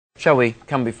Shall we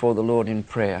come before the Lord in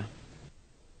prayer?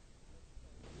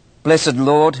 Blessed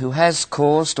Lord, who has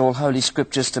caused all holy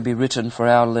scriptures to be written for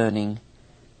our learning,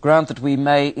 grant that we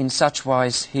may in such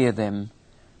wise hear them,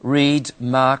 read,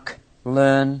 mark,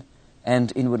 learn,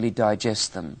 and inwardly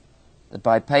digest them, that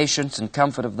by patience and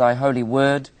comfort of thy holy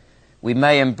word we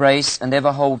may embrace and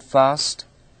ever hold fast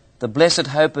the blessed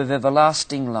hope of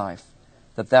everlasting life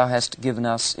that thou hast given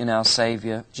us in our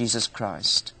Saviour, Jesus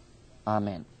Christ.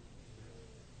 Amen.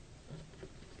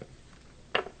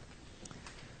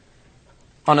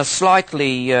 On a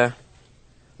slightly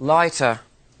lighter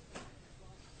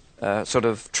sort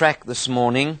of track this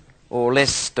morning, or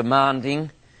less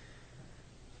demanding,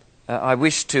 I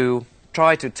wish to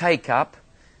try to take up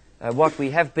what we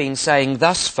have been saying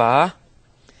thus far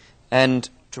and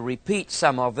to repeat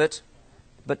some of it,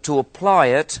 but to apply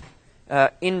it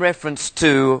in reference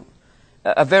to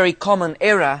a very common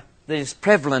error that is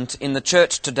prevalent in the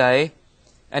church today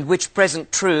and which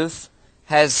present truth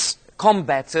has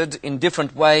combated in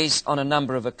different ways on a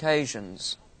number of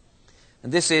occasions.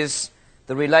 And this is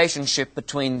the relationship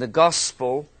between the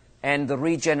gospel and the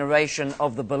regeneration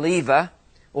of the believer,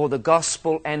 or the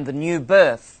gospel and the new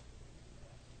birth.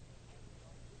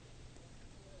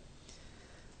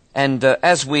 And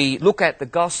as we look at the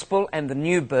gospel and the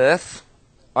new birth,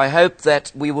 I hope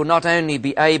that we will not only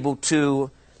be able to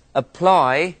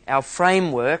apply our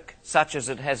framework, such as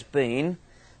it has been,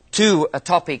 to a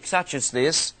topic such as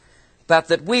this, but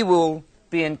that we will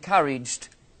be encouraged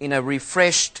in a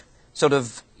refreshed sort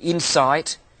of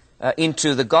insight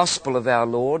into the gospel of our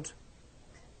Lord,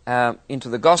 and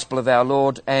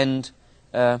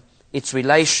its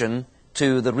relation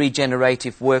to the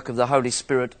regenerative work of the Holy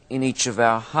Spirit in each of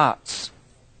our hearts.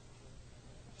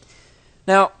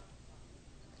 Now,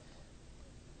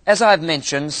 as I've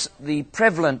mentioned,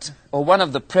 one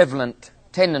of the prevalent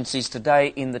tendencies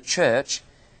today in the church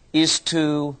is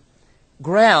to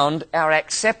ground our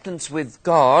acceptance with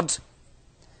God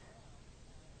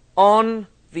on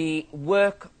the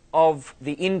work of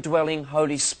the indwelling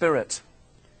Holy Spirit.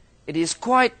 It is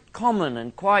quite common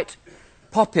and quite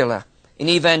popular in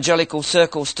evangelical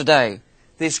circles today,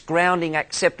 this grounding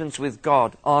acceptance with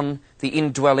God on the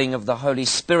indwelling of the Holy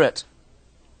Spirit.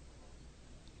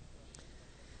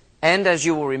 And as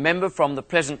you will remember from the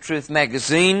Present Truth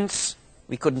magazines,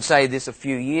 we couldn't say this a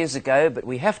few years ago, but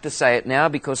we have to say it now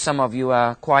because some of you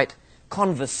are quite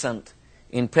conversant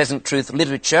in Present Truth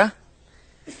literature.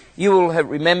 You will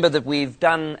remember that we've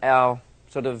done our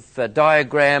sort of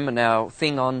diagram and our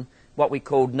thing on what we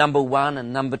called number 1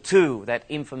 and number 2, that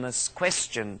infamous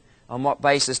question, on what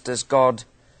basis does God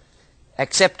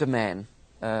accept a man,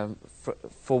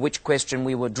 for which question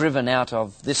we were driven out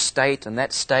of this state and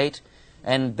that state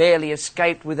and barely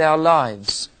escaped with our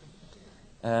lives.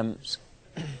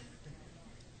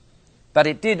 But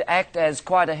it did act as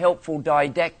quite a helpful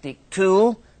didactic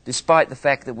tool, despite the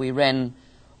fact that we ran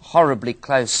horribly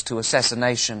close to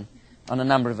assassination on a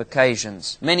number of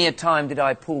occasions. Many a time did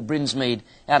I pull Brinsmead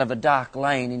out of a dark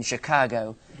lane in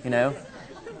Chicago,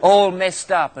 all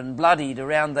messed up and bloodied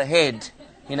around the head,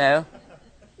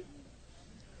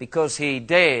 because he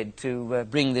dared to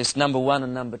bring this number 1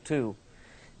 and number 2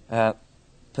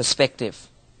 perspective.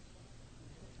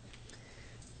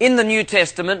 In the New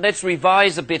Testament, let's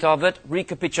revise a bit of it.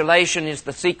 Recapitulation is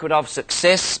the secret of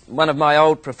success, one of my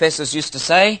old professors used to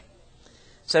say.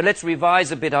 So let's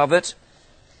revise a bit of it.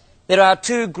 There are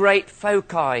 2 great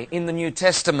foci in the New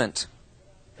Testament.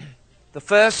 The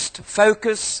first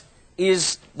focus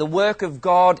is the work of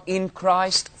God in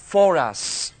Christ for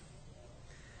us.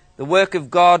 The work of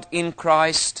God in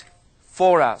Christ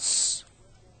for us.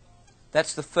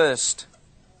 That's the first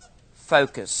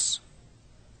focus.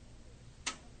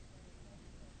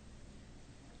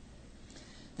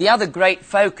 The other great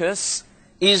focus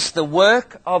is the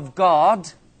work of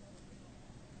God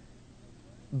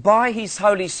by His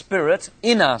Holy Spirit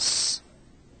in us.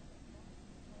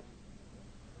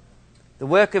 The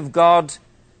work of God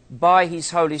by His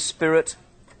Holy Spirit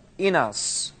in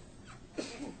us.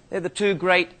 They're the 2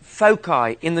 great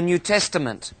foci in the New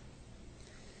Testament.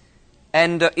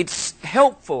 And it's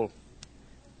helpful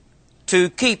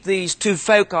to keep these 2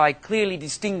 foci clearly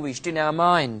distinguished in our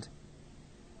mind,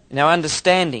 in our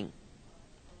understanding.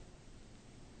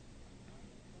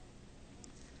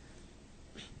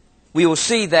 We will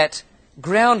see that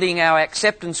grounding our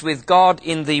acceptance with God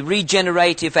in the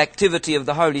regenerative activity of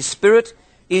the Holy Spirit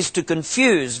is to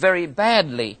confuse very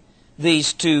badly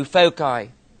these 2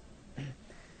 foci.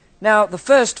 Now, the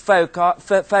first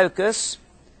focus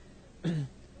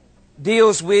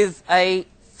deals with a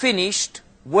finished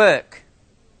work.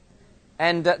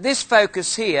 And this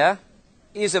focus here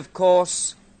is, of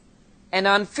course, an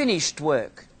unfinished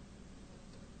work.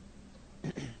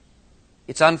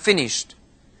 It's unfinished.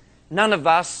 None of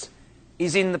us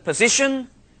is in the position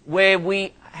where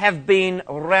we have been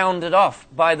rounded off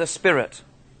by the Spirit.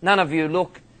 None of you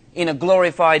look in a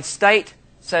glorified state,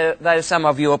 so though some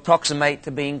of you approximate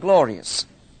to being glorious.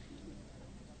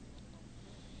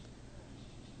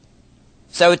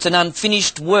 So it's an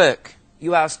unfinished work.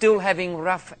 You are still having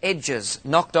rough edges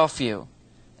knocked off you,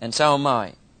 and so am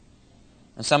I.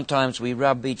 And sometimes we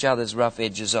rub each other's rough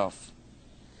edges off.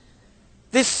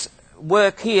 This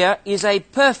work here is a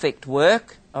perfect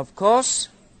work, of course.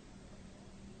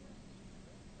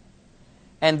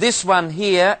 And this one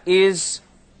here is,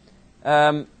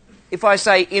 if I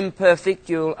say imperfect,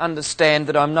 you'll understand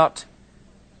that I'm not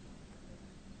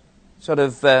sort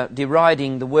of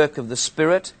deriding the work of the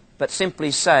Spirit, but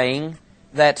simply saying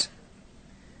that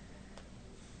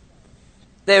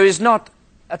there is not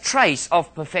a trace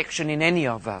of perfection in any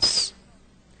of us.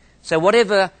 So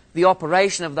whatever the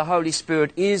operation of the Holy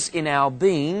Spirit is in our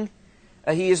being,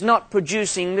 He is not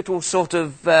producing little sort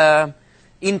of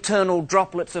internal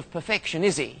droplets of perfection,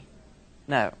 is He?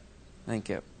 No. Thank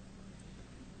you.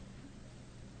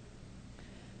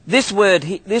 This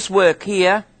work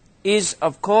here is,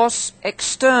 of course,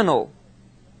 external.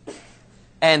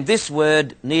 And this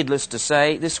work, needless to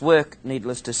say,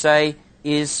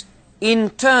 is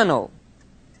internal.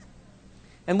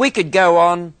 And we could go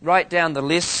on right down the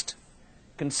list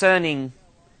concerning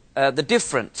the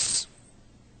difference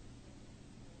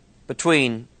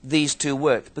between these two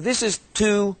works. But this is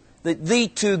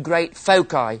the two great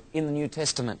foci in the New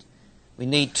Testament we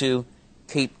need to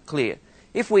keep clear.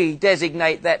 If we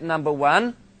designate that number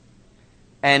 1,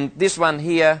 and this one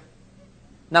here,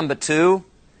 number 2,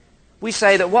 we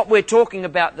say that what we're talking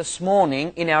about this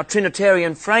morning in our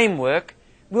Trinitarian framework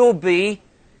will be,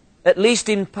 at least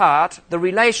in part, the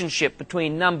relationship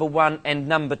between number 1 and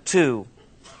number 2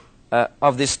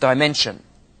 of this dimension.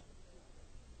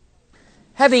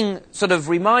 Having sort of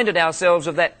reminded ourselves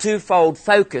of that twofold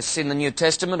focus in the New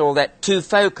Testament, or that two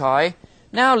foci,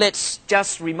 now let's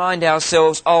just remind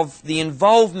ourselves of the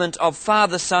involvement of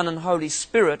Father, Son and Holy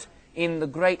Spirit in the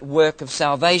great work of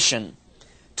salvation.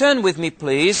 Turn with me,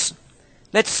 please.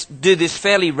 Let's do this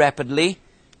fairly rapidly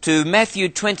to Matthew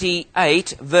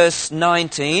 28, verse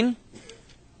 19.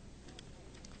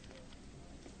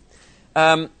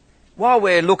 While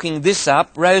we're looking this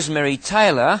up, Rosemary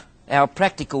Taylor, our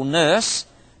practical nurse,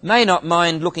 may not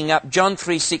mind looking up John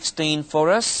 3:16 for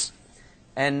us,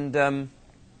 and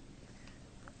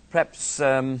perhaps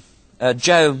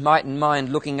Joe mightn't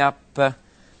mind looking up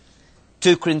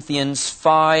 2 Corinthians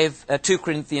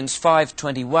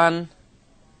 5:21.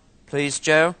 Please,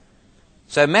 Joe.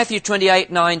 So Matthew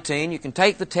 28:19, you can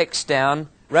take the text down.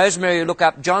 Rosemary will look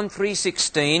up John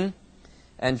 3:16,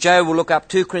 and Joe will look up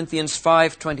 2 Corinthians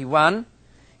 5:21.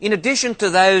 In addition to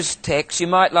those texts, you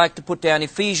might like to put down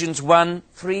Ephesians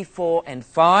 1:3, 4 and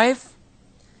 5,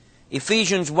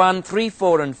 Ephesians 1:3,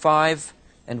 4 and 5,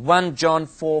 and 1 John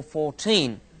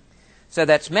 4:14. So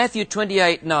that's Matthew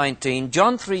 28:19,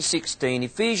 John 3:16,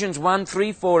 Ephesians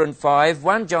 1:3, 4 and 5,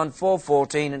 1 John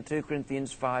 4:14, and 2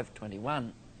 Corinthians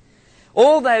 5:21.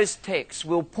 All those texts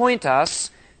will point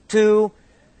us to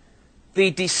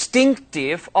the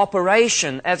distinctive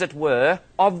operation, as it were,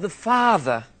 of the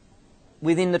Father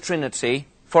within the Trinity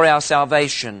for our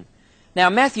salvation. Now,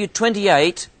 Matthew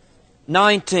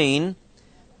 28:19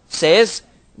 says,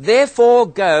 "Therefore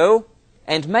go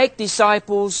and make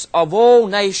disciples of all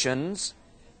nations,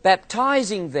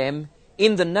 baptizing them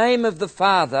in the name of the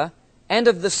Father and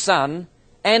of the Son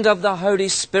and of the Holy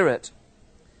Spirit."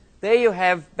 There you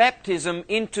have baptism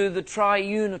into the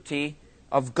triunity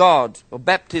of God, or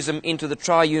baptism into the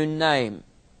triune name.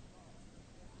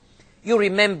 You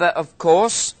remember, of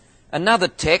course, another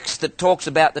text that talks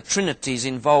about the Trinity's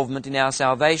involvement in our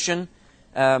salvation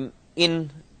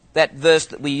in that verse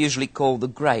that we usually call the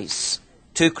grace.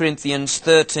 2 Corinthians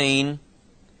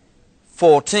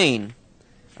 13:14.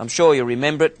 I'm sure you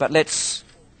remember it, but let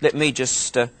me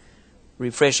just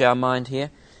refresh our mind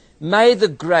here. "May the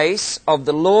grace of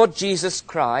the Lord Jesus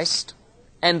Christ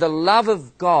and the love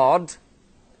of God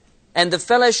and the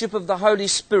fellowship of the Holy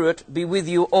Spirit be with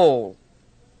you all."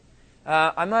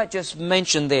 I might just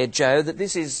mention there, Joe, that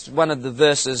this is one of the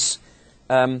verses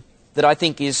that I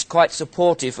think is quite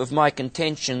supportive of my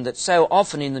contention that so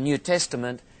often in the New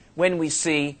Testament, when we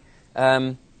see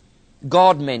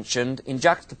God mentioned in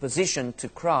juxtaposition to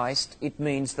Christ, it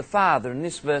means the Father. And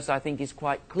this verse, I think, is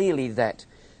quite clearly that.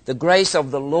 The grace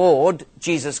of the Lord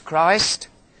Jesus Christ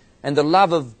and the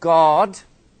love of God,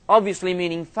 obviously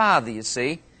meaning Father, you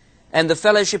see, and the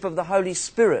fellowship of the Holy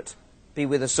Spirit be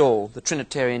with us all, the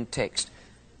Trinitarian text.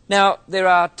 Now, there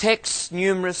are texts,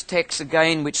 numerous texts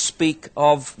again, which speak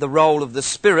of the role of the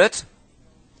Spirit,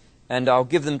 and I'll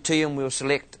give them to you and we'll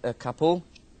select a couple.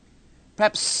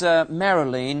 Perhaps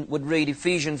Marilyn would read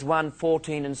Ephesians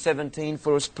 1:14 and 17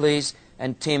 for us, please,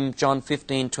 and Tim, John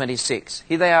 15:26.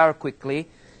 Here they are quickly.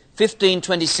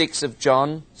 15:26 of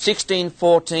John,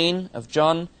 16:14 of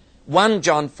John, 1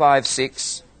 John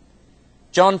 5:6,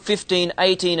 John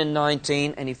 15:18 and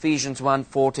 19, and Ephesians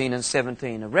 1:14 and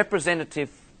 17. A representative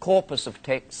corpus of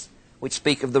texts which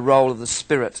speak of the role of the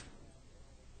Spirit.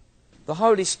 The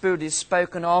Holy Spirit is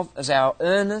spoken of as our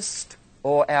earnest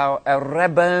or our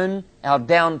rabbon, our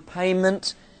down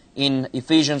payment in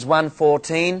Ephesians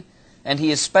 1:14, and he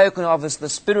is spoken of as the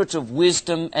Spirit of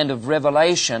wisdom and of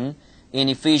revelation in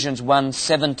Ephesians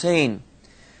 1:17.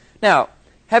 Now,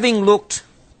 having looked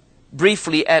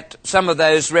briefly at some of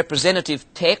those representative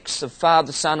texts of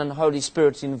Father, Son and Holy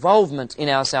Spirit's involvement in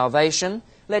our salvation,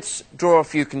 let's draw a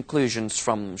few conclusions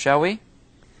from them, shall we?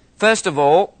 First of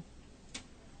all,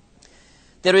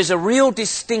 there is a real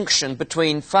distinction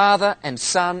between Father and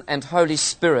Son and Holy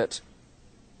Spirit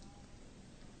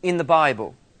in the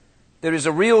Bible. There is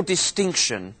a real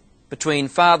distinction between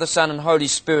Father, Son and Holy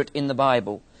Spirit in the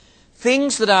Bible.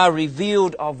 Things that are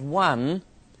revealed of one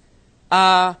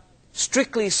are,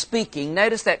 strictly speaking,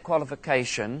 notice that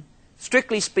qualification,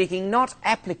 strictly speaking, not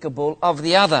applicable of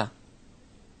the other.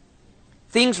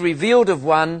 Things revealed of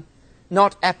one,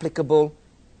 not applicable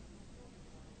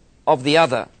of the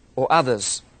other or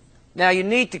others. Now you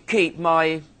need to keep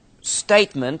my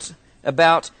statement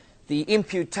about the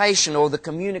imputation or the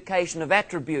communication of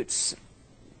attributes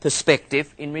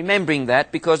perspective in remembering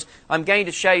that, because I'm going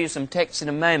to show you some texts in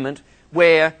a moment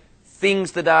where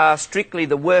things that are strictly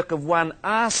the work of one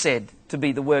are said to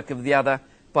be the work of the other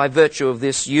by virtue of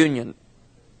this union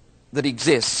that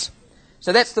exists.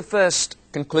 So that's the first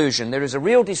conclusion. There is a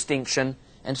real distinction,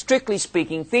 and strictly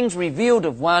speaking, things revealed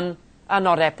of one are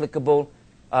not applicable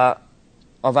of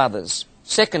others.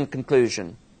 Second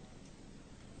conclusion.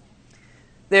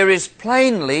 There is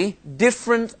plainly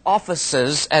different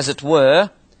offices, as it were,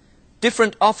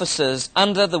 different offices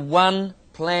under the one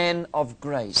plan of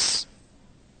grace.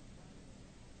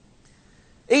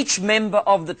 Each member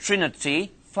of the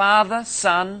Trinity, Father,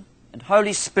 Son, and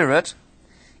Holy Spirit,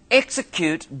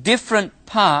 execute different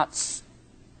parts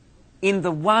in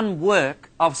the one work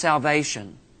of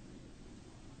salvation.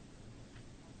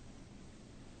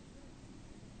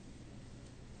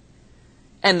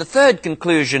 And the third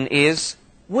conclusion is,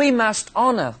 we must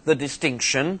honour the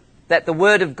distinction that the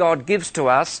Word of God gives to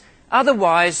us,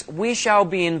 otherwise we shall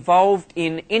be involved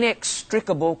in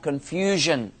inextricable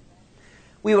confusion.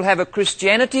 We will have a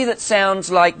Christianity that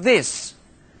sounds like this.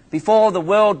 Before the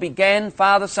world began,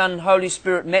 Father, Son and Holy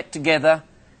Spirit met together,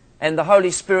 and the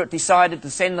Holy Spirit decided to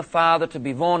send the Father to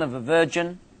be born of a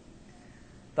virgin.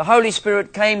 The Holy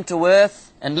Spirit came to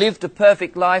earth and lived a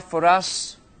perfect life for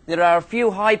us. There are a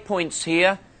few high points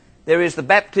here. There is the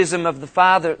baptism of the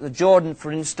Father at the Jordan,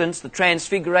 for instance, the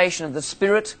transfiguration of the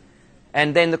Spirit,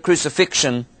 and then the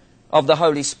crucifixion of the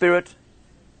Holy Spirit.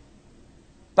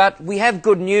 But we have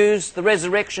good news. The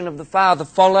resurrection of the Father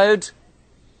followed,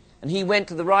 and he went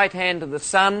to the right hand of the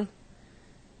Son,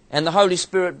 and the Holy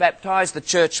Spirit baptized the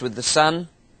church with the Son,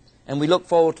 and we look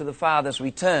forward to the Father's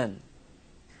return.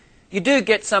 You do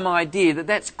get some idea that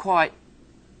that's quite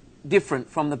different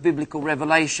from the biblical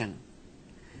revelation.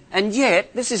 And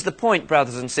yet, this is the point,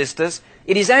 brothers and sisters,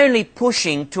 it is only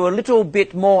pushing to a little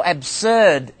bit more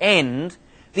absurd end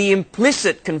the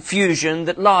implicit confusion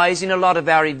that lies in a lot of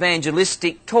our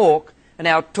evangelistic talk and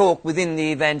our talk within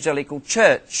the evangelical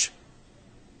church.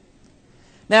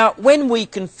 Now, when we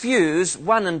confuse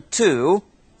 1 and 2,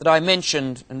 that I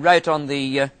mentioned and wrote on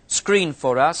the screen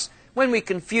for us, when we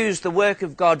confuse the work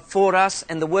of God for us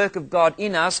and the work of God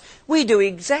in us, we do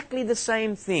exactly the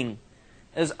same thing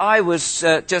as I was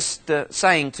just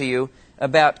saying to you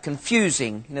about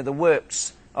confusing the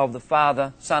works of the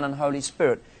Father, Son and Holy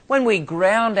Spirit. When we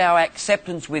ground our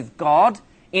acceptance with God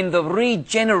in the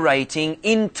regenerating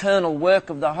internal work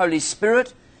of the Holy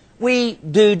Spirit, we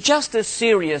do just as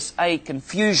serious a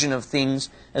confusion of things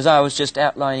as I was just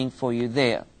outlining for you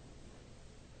there.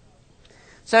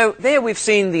 So there we've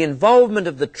seen the involvement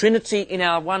of the Trinity in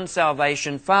our one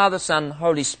salvation, Father, Son,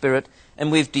 Holy Spirit,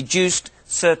 and we've deduced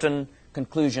certain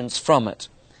conclusions from it.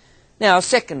 Now,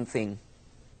 second thing,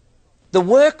 the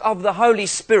work of the Holy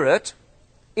Spirit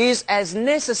is as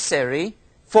necessary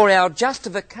for our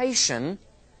justification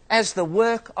as the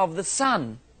work of the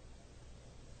Son.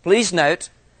 Please note,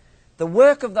 the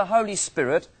work of the Holy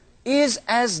Spirit is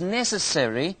as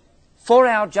necessary for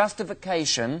our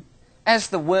justification as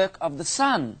the work of the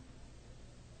Son.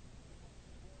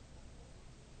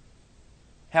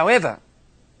 However,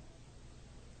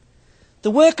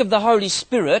 the work of the Holy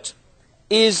Spirit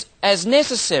is as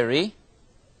necessary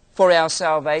for our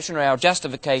salvation, or our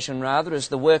justification rather, as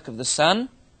the work of the Son,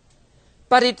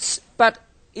 but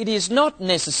it is not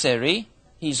necessary,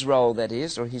 his role that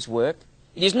is, or his work,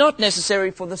 it is not necessary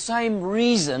for the same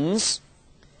reasons,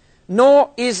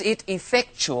 nor is it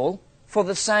effectual for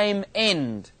the same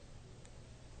end.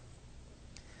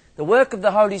 The work of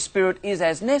the Holy Spirit is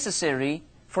as necessary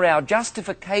for our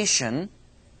justification.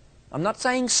 I'm not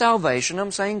saying salvation,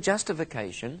 I'm saying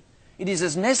justification. It is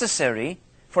as necessary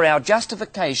for our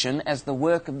justification as the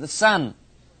work of the Son.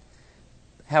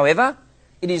 However,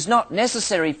 it is not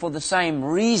necessary for the same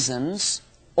reasons,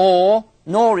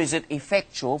 nor is it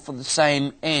effectual for the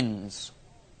same ends.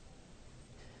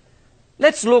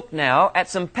 Let's look now at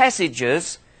some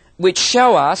passages which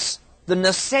show us the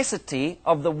necessity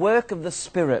of the work of the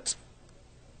Spirit.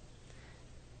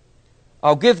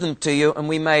 I'll give them to you, and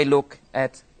we may look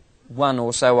at one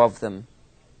or so of them.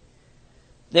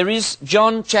 There is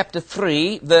John chapter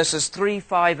 3, verses 3,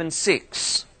 5 and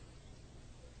 6.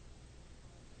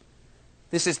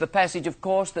 This is the passage, of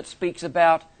course, that speaks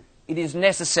about it is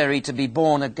necessary to be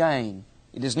born again.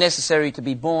 It is necessary to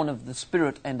be born of the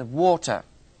Spirit and of water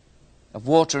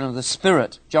and of the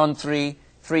Spirit. John 3,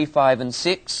 3, 5 and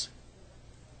 6.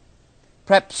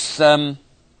 Perhaps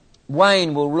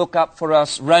Wayne will look up for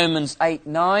us Romans 8,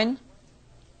 9.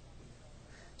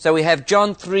 So we have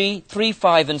John 3, 3,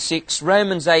 5 and 6,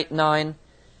 Romans 8, 9,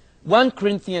 1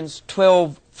 Corinthians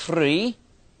 12, 3.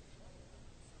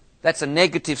 That's a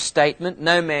negative statement.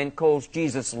 No man calls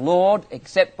Jesus Lord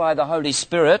except by the Holy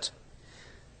Spirit.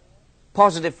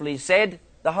 Positively said,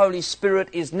 the Holy Spirit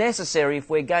is necessary if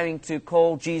we're going to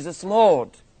call Jesus Lord.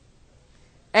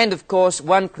 And of course,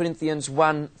 1 Corinthians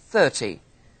 1, 30.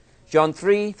 John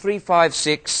 3, 3, 5,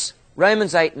 6,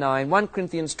 Romans 8, 9, 1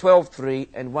 Corinthians 12, 3,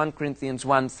 and 1 Corinthians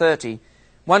 1, 30.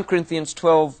 1 Corinthians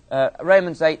 12,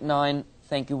 Romans 8, 9,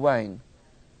 thank you, Wayne.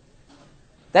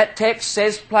 That text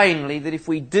says plainly that if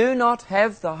we do not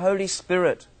have the Holy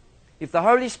Spirit, if the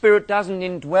Holy Spirit doesn't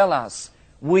indwell us,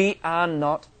 we are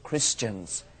not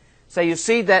Christians. So you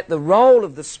see that the role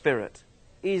of the Spirit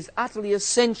is utterly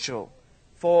essential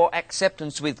for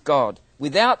acceptance with God.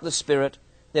 Without the Spirit,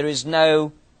 there is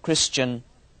no Christian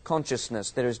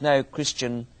consciousness. There is no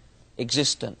Christian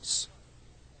existence.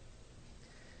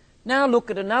 Now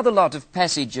look at another lot of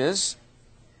passages,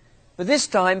 but this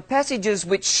time passages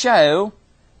which show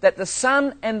that the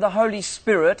Son and the Holy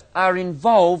Spirit are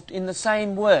involved in the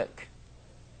same work.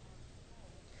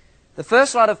 The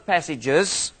first lot of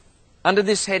passages, under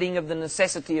this heading of the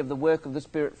necessity of the work of the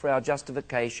Spirit for our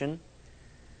justification,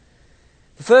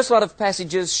 the first lot of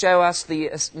passages show us the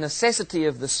necessity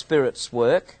of the Spirit's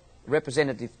work,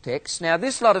 representative text. Now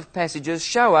this lot of passages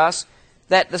show us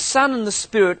that the Son and the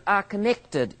Spirit are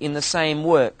connected in the same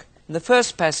work. And the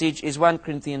first passage is 1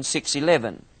 Corinthians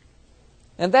 6:11.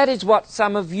 And that is what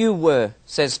some of you were,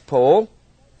 says Paul.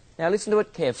 Now listen to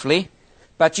it carefully.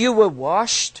 But you were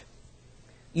washed,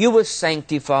 you were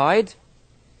sanctified,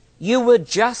 you were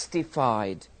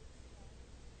justified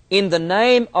in the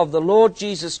name of the Lord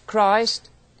Jesus Christ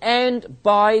and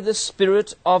by the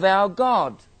Spirit of our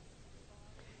God.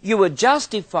 You were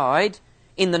justified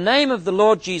in the name of the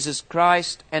Lord Jesus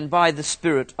Christ and by the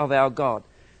Spirit of our God.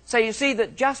 So you see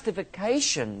that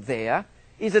justification there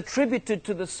is attributed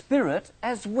to the Spirit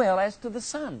as well as to the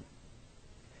Son.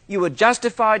 You were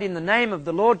justified in the name of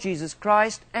the Lord Jesus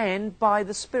Christ and by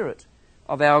the Spirit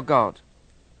of our God.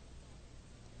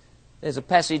 There's a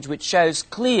passage which shows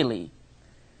clearly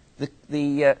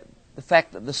the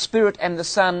fact that the Spirit and the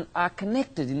Son are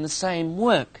connected in the same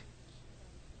work.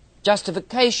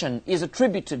 Justification is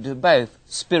attributed to both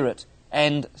Spirit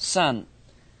and Son.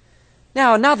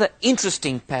 Now another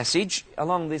interesting passage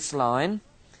along this line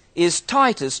is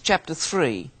Titus chapter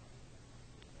 3.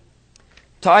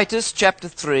 Titus chapter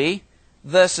 3,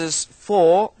 verses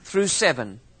 4 through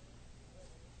 7.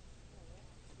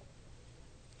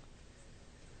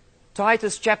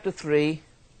 Titus chapter 3,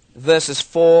 verses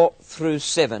 4 through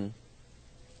 7.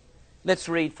 Let's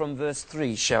read from verse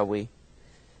 3, shall we?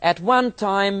 At one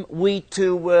time we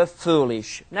too were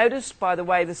foolish. Notice, by the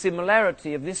way, the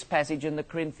similarity of this passage and the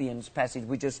Corinthians passage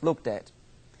we just looked at.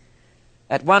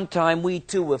 At one time we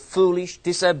too were foolish,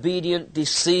 disobedient,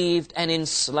 deceived, and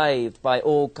enslaved by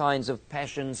all kinds of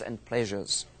passions and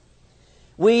pleasures.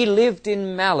 We lived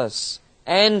in malice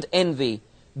and envy,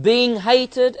 being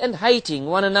hated and hating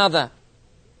one another.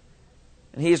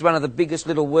 And here's one of the biggest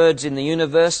little words in the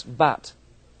universe, but.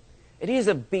 It is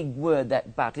a big word,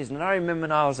 that but, isn't it? I remember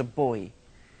when I was a boy.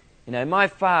 You know, my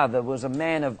father was a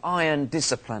man of iron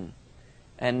discipline.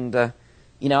 And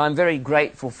You know, I'm very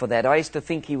grateful for that. I used to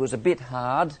think he was a bit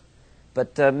hard,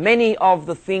 but many of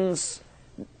the things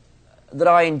that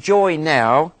I enjoy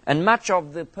now, and much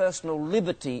of the personal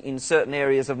liberty in certain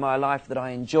areas of my life that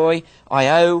I enjoy, I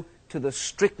owe to the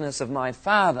strictness of my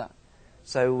father.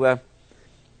 So,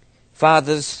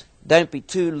 fathers, don't be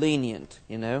too lenient,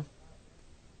 you know.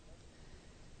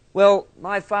 Well,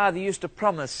 my father used to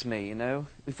promise me, you know,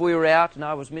 if we were out and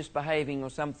I was misbehaving or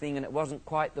something and it wasn't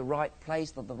quite the right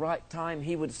place at the right time,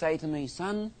 he would say to me,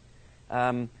 son,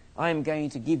 I am going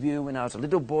to give you, when I was a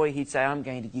little boy, he'd say, I'm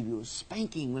going to give you a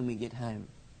spanking when we get home.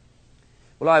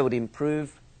 Well, I would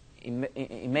improve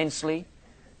immensely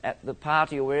at the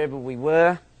party or wherever we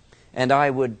were, and I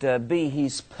would be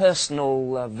his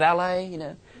personal valet, you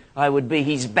know. I would be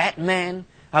his Batman.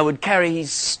 I would carry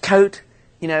his coat,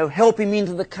 you know, help him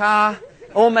into the car,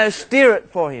 almost steer it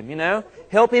for him, you know,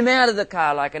 help him out of the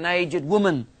car like an aged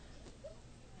woman.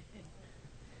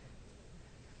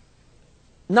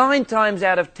 9 times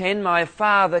out of 10, my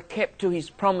father kept to his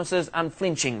promises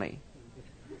unflinchingly.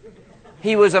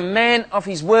 He was a man of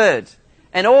his word,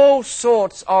 and all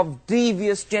sorts of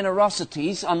devious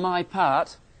generosities on my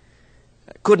part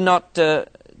could not do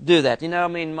that. You know, I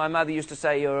mean, my mother used to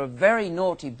say, you're a very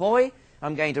naughty boy.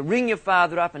 I'm going to ring your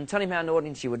father up and tell him how naughty.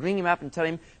 And she would ring him up and tell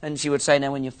him, and she would say,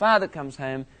 now when your father comes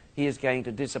home, he is going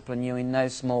to discipline you in no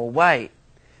small way.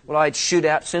 Well, I'd shoot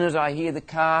out as soon as I hear the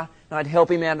car, and I'd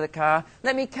help him out of the car.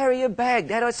 Let me carry your bag,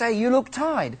 Dad. I'd say, you look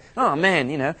tired. Oh,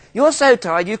 man, you know, you're so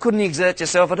tired you couldn't exert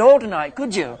yourself at all tonight,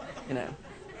 could you? You know.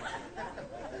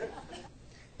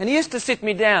 And he used to sit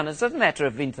me down. It's a matter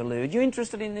of interlude. You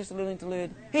interested in this little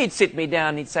interlude? He'd sit me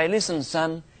down. He'd say, listen,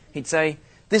 son. He'd say,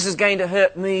 this is going to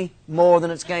hurt me more than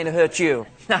it's going to hurt you.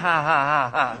 Ha, ha,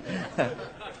 ha, ha.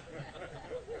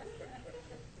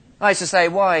 I used to say,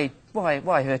 why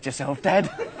hurt yourself, Dad?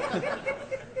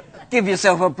 Give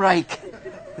yourself a break.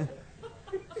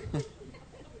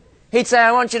 He'd say,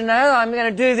 I want you to know I'm going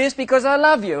to do this because I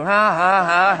love you. Ha, ha,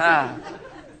 ha, ha.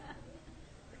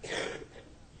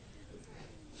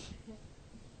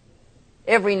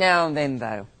 Every now and then,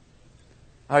 though,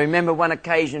 I remember one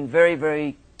occasion very,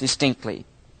 very distinctly.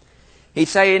 He'd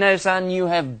say, you know, son, you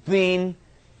have been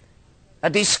a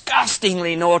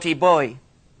disgustingly naughty boy.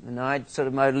 And I'd sort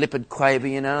of, my lip would quaver,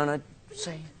 you know, and I'd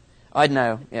say, I'd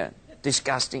know, yeah,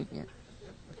 disgusting, yeah.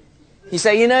 He'd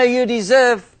say, you know, you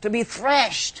deserve to be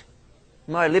thrashed.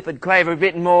 My lip would quaver a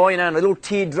bit more, you know, and a little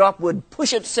teardrop would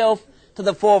push itself to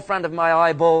the forefront of my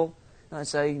eyeball. And I'd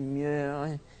say,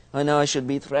 yeah, I know I should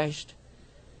be thrashed.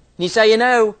 And he'd say, you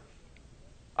know,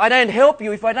 I don't help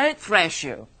you if I don't thrash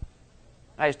you.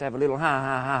 I used to have a little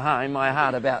ha in my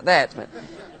heart about that.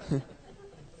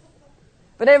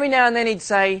 But every now and then he'd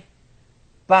say,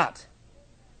 but,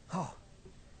 oh,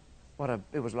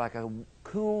 it was like a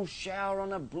cool shower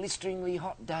on a blisteringly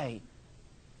hot day.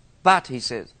 But, he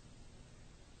says,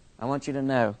 I want you to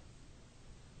know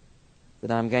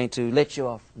that I'm going to let you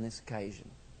off on this occasion.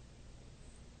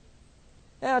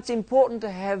 Now, it's important to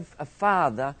have a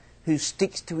father who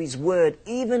sticks to his word,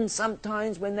 even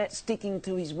sometimes when that sticking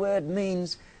to his word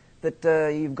means that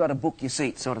you've got to book your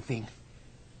seat sort of thing.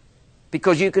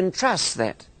 Because you can trust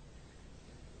that.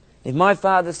 If my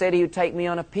father said he would take me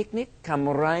on a picnic, come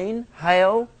rain,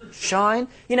 hail, shine.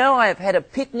 You know, I have had a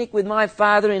picnic with my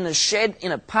father in a shed,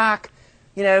 in a park,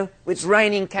 you know, it's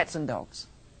raining cats and dogs.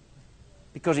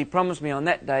 Because he promised me on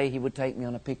that day he would take me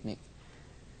on a picnic.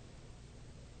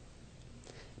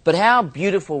 But how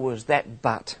beautiful was that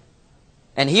but?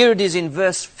 And here it is in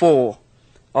verse 4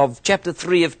 of chapter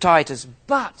 3 of Titus.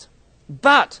 But,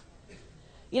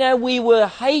 you know, we were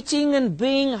hating and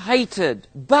being hated.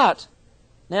 But,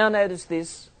 now notice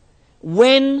this,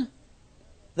 when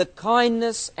the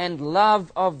kindness and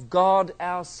love of God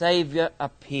our Saviour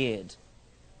appeared.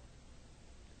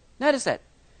 Notice that.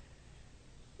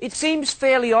 It seems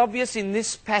fairly obvious in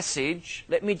this passage,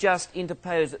 let me just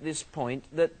interpose at this point,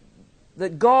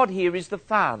 that God here is the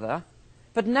Father.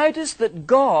 But notice that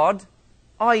God,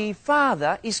 i.e.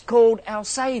 Father, is called our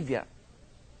Saviour.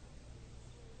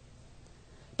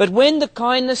 But when the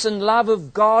kindness and love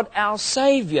of God, our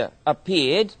Saviour,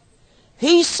 appeared,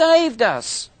 He saved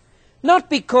us, not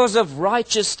because of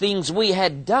righteous things we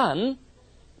had done,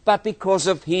 but because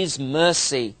of His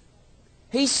mercy.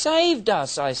 He saved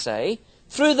us, I say,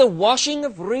 through the washing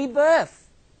of rebirth.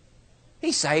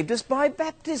 He saved us by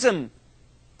baptism.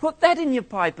 Put that in your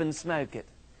pipe and smoke it.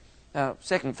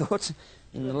 Second thoughts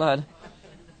in the blood.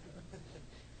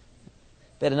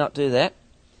 Better not do that.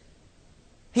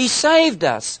 He saved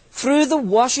us through the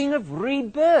washing of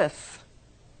rebirth.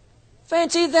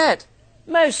 Fancy that.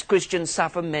 Most Christians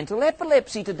suffer mental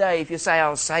epilepsy today if you say I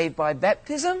was saved by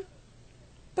baptism.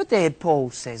 But there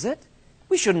Paul says it.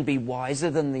 We shouldn't be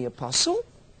wiser than the apostle.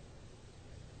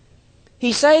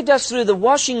 He saved us through the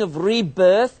washing of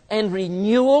rebirth and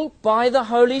renewal by the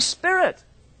Holy Spirit.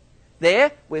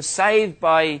 There, we're saved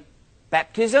by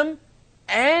baptism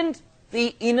and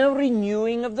the inner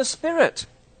renewing of the Spirit,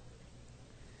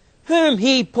 whom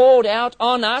He poured out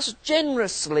on us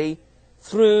generously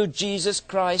through Jesus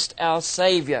Christ our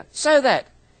Saviour, so that,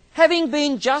 having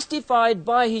been justified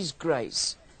by His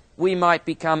grace, we might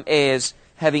become heirs,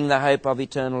 having the hope of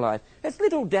eternal life. There's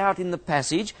little doubt in the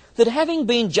passage that having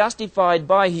been justified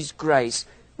by His grace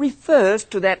refers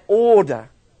to that order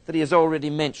that He has already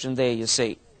mentioned there, you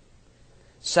see.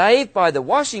 Saved by the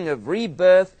washing of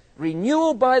rebirth,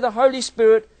 renewal by the Holy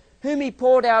Spirit, whom He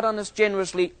poured out on us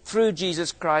generously through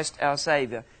Jesus Christ our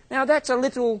Saviour. Now that's a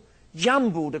little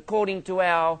jumbled according to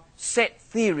our set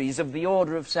theories of the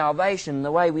order of salvation,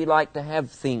 the way we like to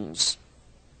have things.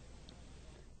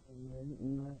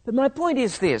 But my point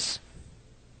is this.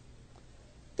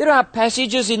 There are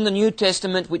passages in the New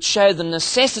Testament which show the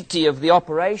necessity of the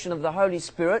operation of the Holy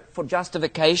Spirit for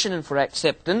justification and for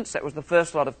acceptance. That was the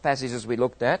first lot of passages we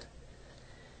looked at.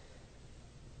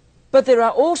 But there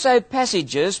are also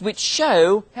passages which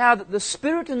show how that the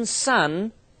Spirit and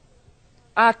Son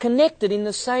are connected in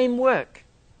the same work.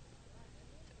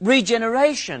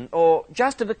 Regeneration, or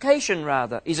justification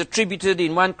rather, is attributed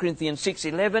in 1 Corinthians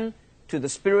 6:11 to the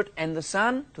Spirit and the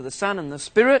Son, to the Son and the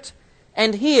Spirit.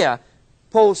 And here,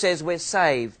 Paul says we're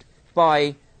saved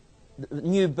by the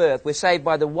new birth. We're saved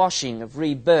by the washing of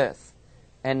rebirth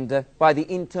and by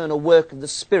the internal work of the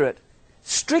Spirit.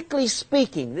 Strictly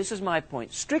speaking, this is my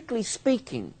point, strictly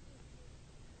speaking,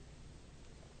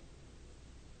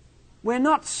 we're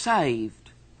not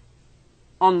saved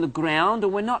on the ground, or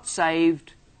we're not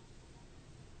saved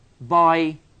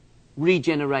by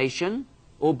regeneration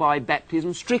or by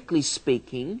baptism, strictly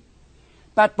speaking,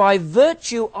 but by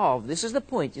virtue of, this is the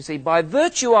point, you see, by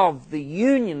virtue of the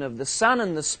union of the Son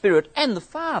and the Spirit and the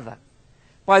Father,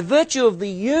 by virtue of the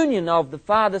union of the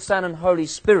Father, Son and Holy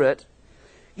Spirit,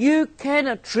 you can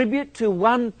attribute to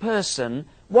one person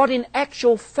what in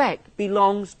actual fact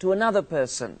belongs to another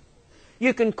person.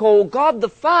 You can call God the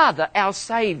Father our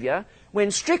Saviour,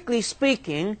 when strictly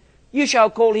speaking, you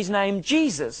shall call His name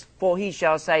Jesus, for He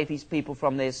shall save His people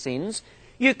from their sins.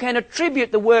 You can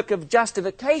attribute the work of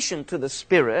justification to the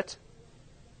Spirit,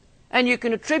 and you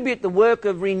can attribute the work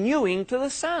of renewing to the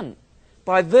Son,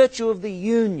 by virtue of the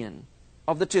union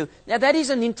of the two. Now that is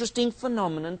an interesting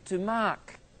phenomenon to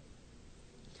mark.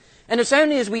 And it's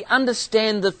only as we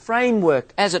understand the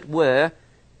framework, as it were,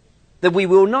 that we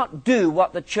will not do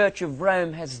what the Church of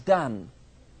Rome has done,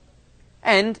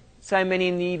 and so many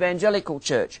in the evangelical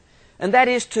church. And that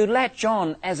is to latch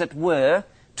on, as it were,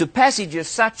 to passages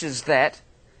such as that,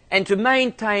 and to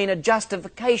maintain a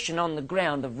justification on the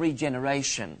ground of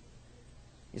regeneration.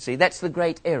 You see, that's the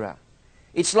great error.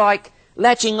 It's like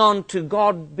latching on to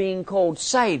God being called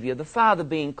Saviour, the Father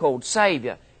being called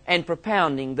Saviour, and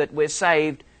propounding that we're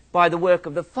saved by the work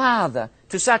of the Father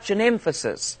to such an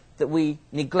emphasis that we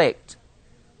neglect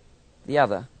the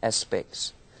other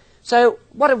aspects. So,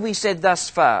 what have we said thus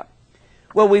far?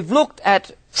 Well, we've looked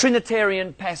at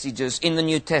Trinitarian passages in the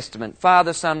New Testament,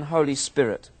 Father, Son, Holy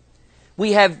Spirit.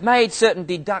 We have made certain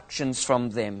deductions from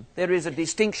them. There is a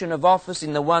distinction of office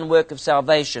in the one work of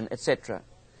salvation, etc.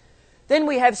 Then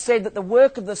we have said that the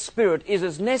work of the Spirit is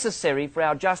as necessary for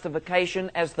our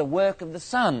justification as the work of the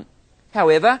Son.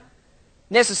 However,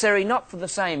 necessary not for the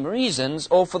same reasons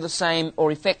or for the same,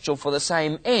 or effectual for the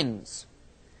same ends.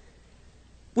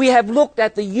 We have looked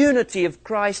at the unity of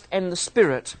Christ and the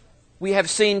Spirit. We have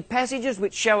seen passages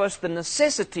which show us the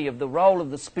necessity of the role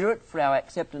of the Spirit for our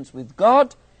acceptance with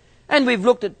God, and we've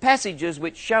looked at passages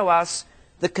which show us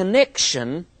the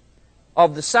connection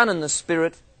of the Son and the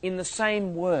Spirit in the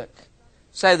same work,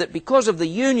 so that because of the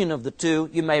union of the two,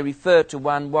 you may refer to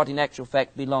one what in actual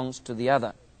fact belongs to the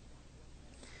other.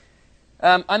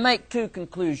 I make two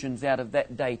conclusions out of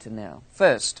that data now.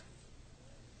 First,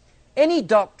 any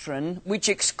doctrine which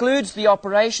excludes the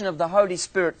operation of the Holy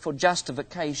Spirit for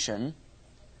justification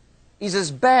is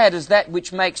as bad as that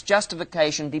which makes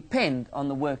justification depend on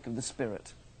the work of the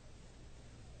Spirit.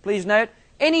 Please note,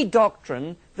 any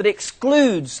doctrine that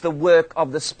excludes the work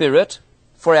of the Spirit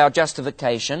for our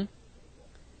justification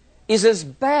is as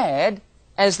bad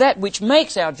as that which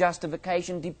makes our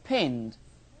justification depend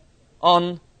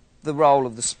on the role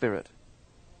of the Spirit.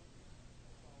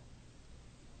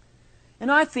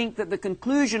 And I think that the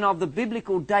conclusion of the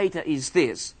biblical data is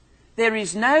this: there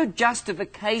is no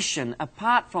justification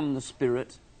apart from the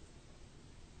Spirit,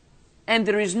 and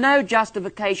there is no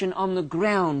justification on the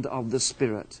ground of the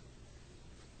Spirit.